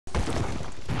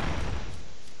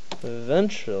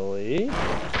eventually...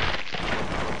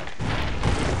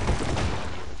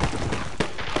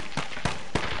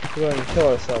 Go ahead and kill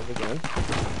ourselves again.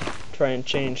 Try and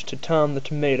change to Tom the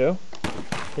Tomato.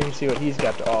 You can see what he's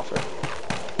got to offer.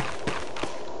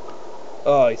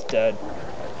 Oh, he's dead.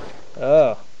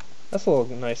 Oh, that's a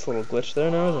nice little glitch there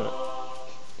now, isn't it?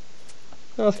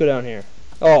 Now let's go down here.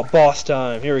 Oh, boss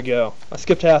time. Here we go. I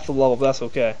skipped half the level, but that's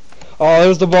okay. Oh,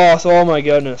 there's the boss. Oh my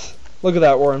goodness. Look at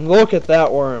that worm. Look at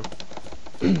that worm.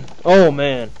 Oh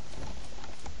man.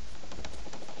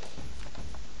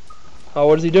 Oh,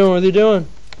 what is he doing? What is he doing?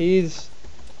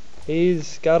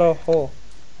 He's got a hole.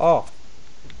 Oh.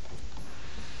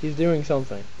 He's doing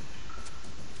something.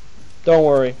 Don't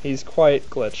worry, he's quite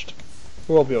glitched.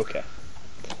 We'll be okay.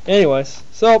 Anyways,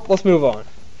 so let's move on.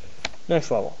 Next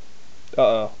level.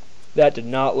 Uh-oh. That did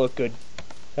not look good.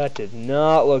 That did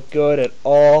not look good at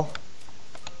all.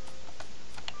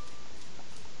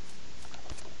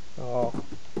 Oh.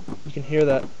 You can hear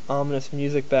that ominous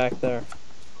music back there.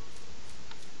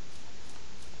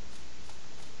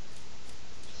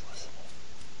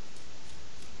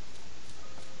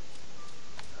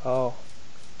 Oh,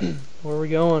 where are we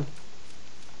going?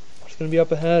 What's gonna be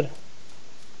up ahead?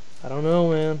 I don't know,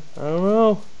 man. I don't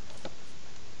know.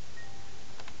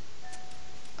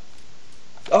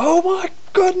 Oh my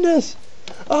goodness!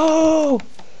 Oh!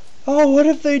 Oh, what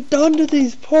have they done to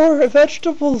these poor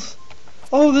vegetables?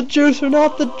 Oh, the juicer,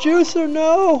 not the juicer,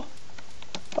 no!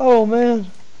 Oh man.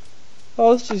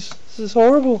 Oh, this is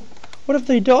horrible. What have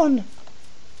they done?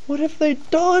 What have they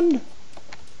done?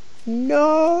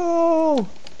 No!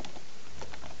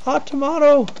 Hot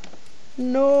tomato!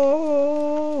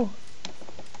 No!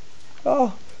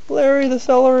 Oh, Larry the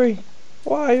celery!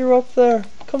 Why, you're up there?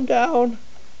 Come down!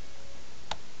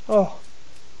 Oh.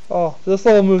 Oh, this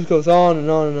level move goes on and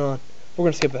on and on. We're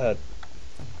gonna skip ahead.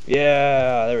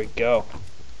 Yeah, there we go.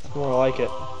 That's more like it.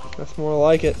 That's more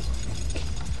like it.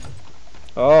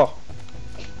 Oh.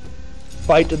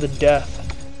 Fight to the death.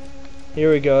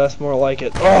 Here we go, that's more like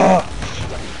it. Oh!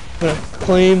 I'm gonna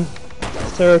claim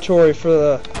this territory for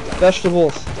the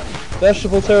vegetables.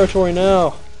 Vegetable territory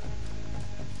now.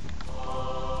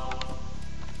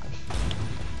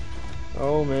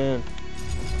 Oh man.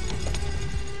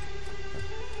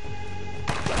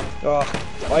 Oh,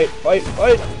 fight, fight,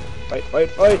 fight! Fight, fight,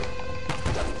 fight!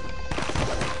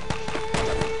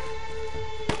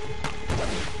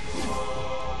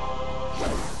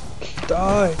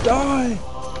 Die, die!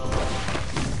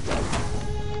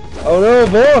 Oh no,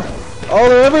 more! Oh,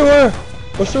 they're everywhere!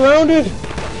 We're surrounded!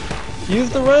 Use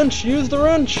the wrench! Use the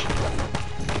wrench!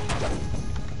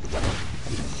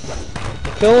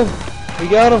 Kill him! We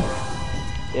got him!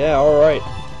 Yeah, alright.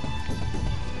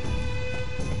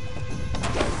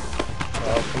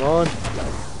 Oh, come on.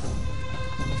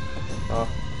 Oh,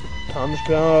 Tom the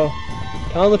Tomato.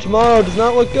 Tom the Tomato does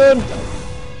not look good!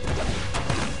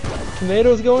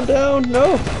 Tomato's going down!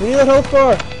 No! We need that health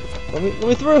bar! Let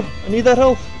me through! I need that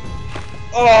health!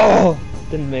 Oh!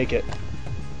 Didn't make it.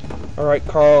 Alright,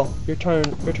 Carl. Your turn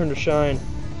to shine.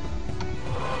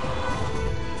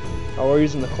 Oh, we're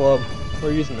using the club.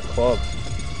 We're using the club.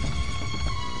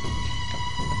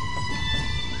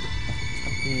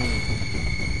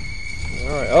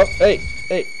 Alright. Oh, hey!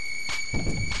 Hey!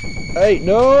 Hey,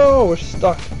 no! We're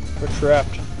stuck. We're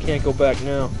trapped. Can't go back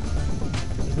now.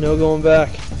 There's no going back.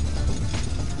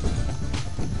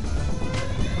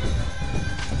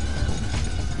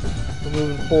 We're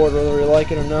moving forward whether we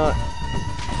like it or not.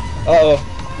 Uh-oh.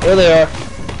 There they are.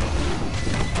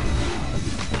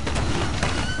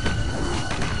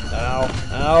 Ow.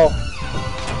 Ow.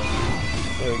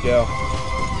 There we go.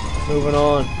 Moving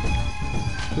on.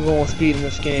 Moving on with speed in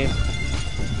this game.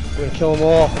 We're gonna kill them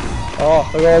all. Oh,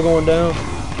 they're all going down.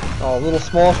 Oh, a little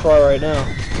small fry right now.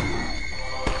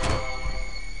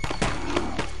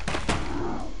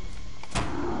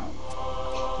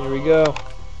 Here we go.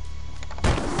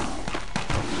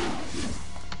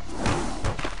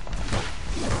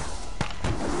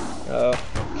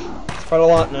 It's quite a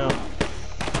lot now.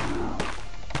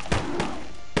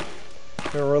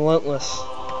 They're relentless.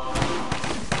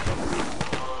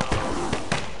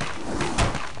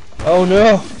 Oh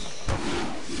no!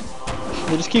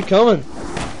 They just keep coming.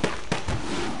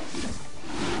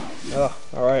 Oh,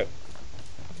 alright.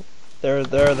 There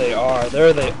they are.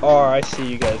 There they are. I see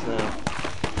you guys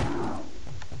now.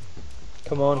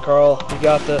 Come on, Carl. You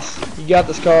got this. You got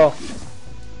this, Carl.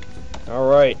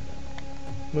 Alright.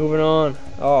 Moving on.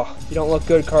 Oh, you don't look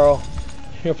good, Carl.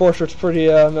 Your portrait's pretty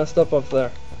messed up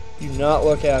there. You do not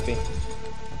look happy.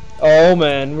 Oh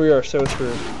man, we are so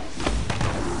screwed.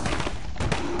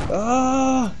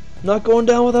 Ah! Not going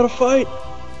down without a fight.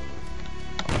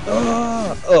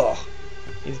 Ugh.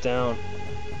 He's down.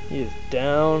 He is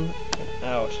down and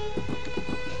out.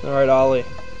 Alright, Ollie.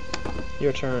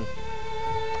 Your turn.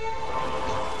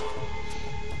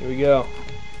 Here we go.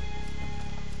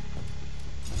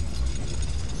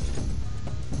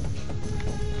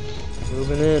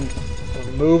 Moving in.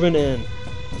 We're moving in.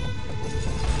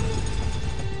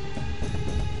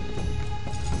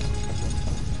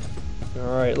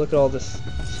 Alright, look at all this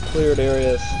cleared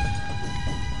areas.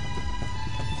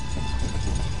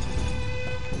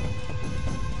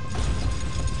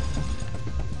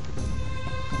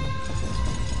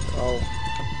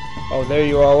 Oh, there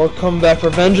you are. We're coming back for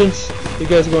vengeance. You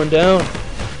guys are going down.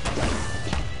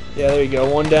 Yeah, there you go.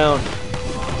 One down.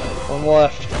 One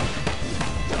left.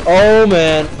 Oh,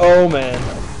 man. Oh, man.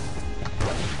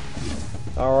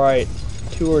 Alright.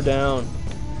 2 are down.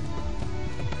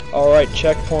 Alright,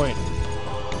 checkpoint.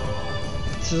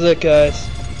 This is it, guys.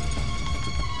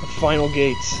 The final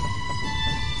gates.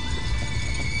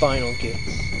 Final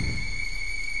gates.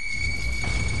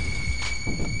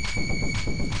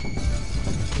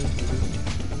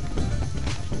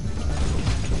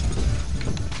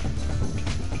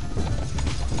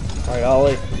 Alright,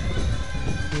 Ollie.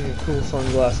 Give me your cool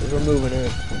sunglasses. We're moving in.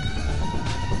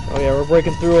 Oh yeah, we're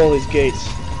breaking through all these gates.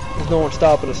 There's no one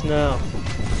stopping us now.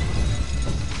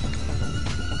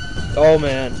 Oh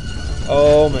man.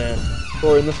 Oh man.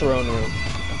 We're in the throne room.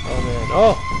 Oh man.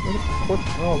 Oh! Look at the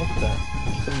portrait. Oh, look at that.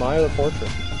 Just admire the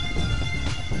portrait.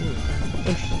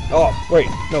 Interesting. Oh, wait.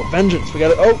 No, vengeance. We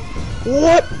gotta... Oh!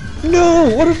 What?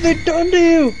 No! What have they done to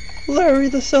you? Larry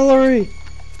the Celery!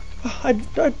 I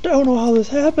don't know how this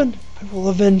happened. I will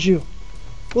avenge you.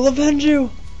 We'll avenge you.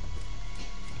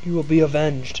 You will be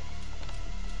avenged.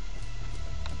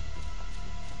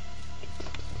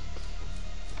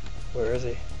 Where is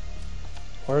he?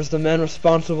 Where's the man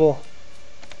responsible?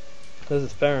 There's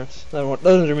his parents. That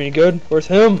doesn't do me any good. Where's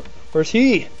him? Where's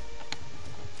he?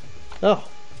 Oh,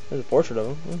 there's a portrait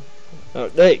of him. Oh,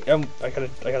 hey, I gotta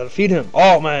defeat him.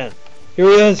 Oh man, here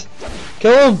he is.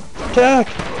 Kill him! Attack!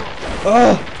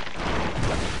 Oh!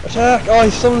 Attack! Oh,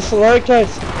 he summoned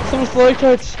stalactites! Summoned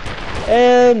stalactites!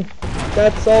 And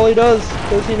that's all he does,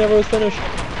 because he never was finished.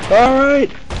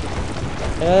 Alright!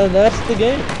 And that's the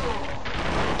game.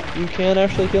 You can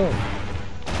actually kill him.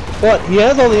 But he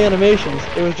has all the animations,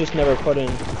 it was just never put in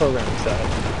programming side.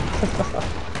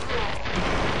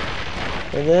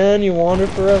 And then you wander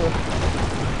forever.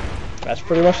 That's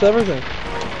pretty much everything.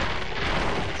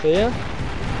 So yeah.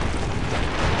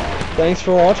 Thanks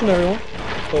for watching, everyone.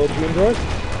 Hope you enjoyed.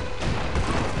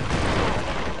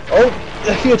 Oh,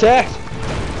 he attacked!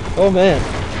 Oh man.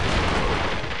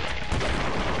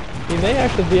 He may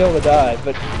actually be able to die,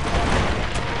 but...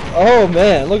 Oh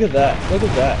man, look at that. Look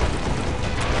at that.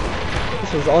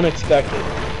 This was unexpected.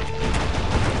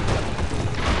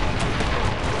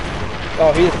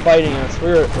 Oh, he is fighting us.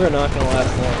 We're not going to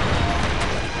last long.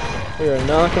 We are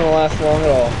not going to last long at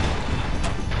all.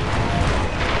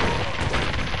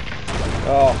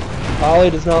 Oh, Ollie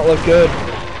does not look good.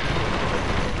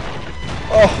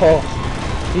 Oh,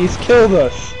 he's killed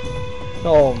us.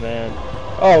 Oh, man.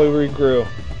 Oh, we regrew.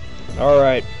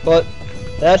 Alright, but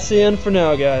that's the end for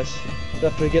now, guys. You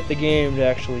have to get the game to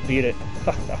actually beat it.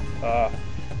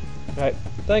 Alright,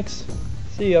 thanks.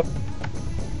 See ya.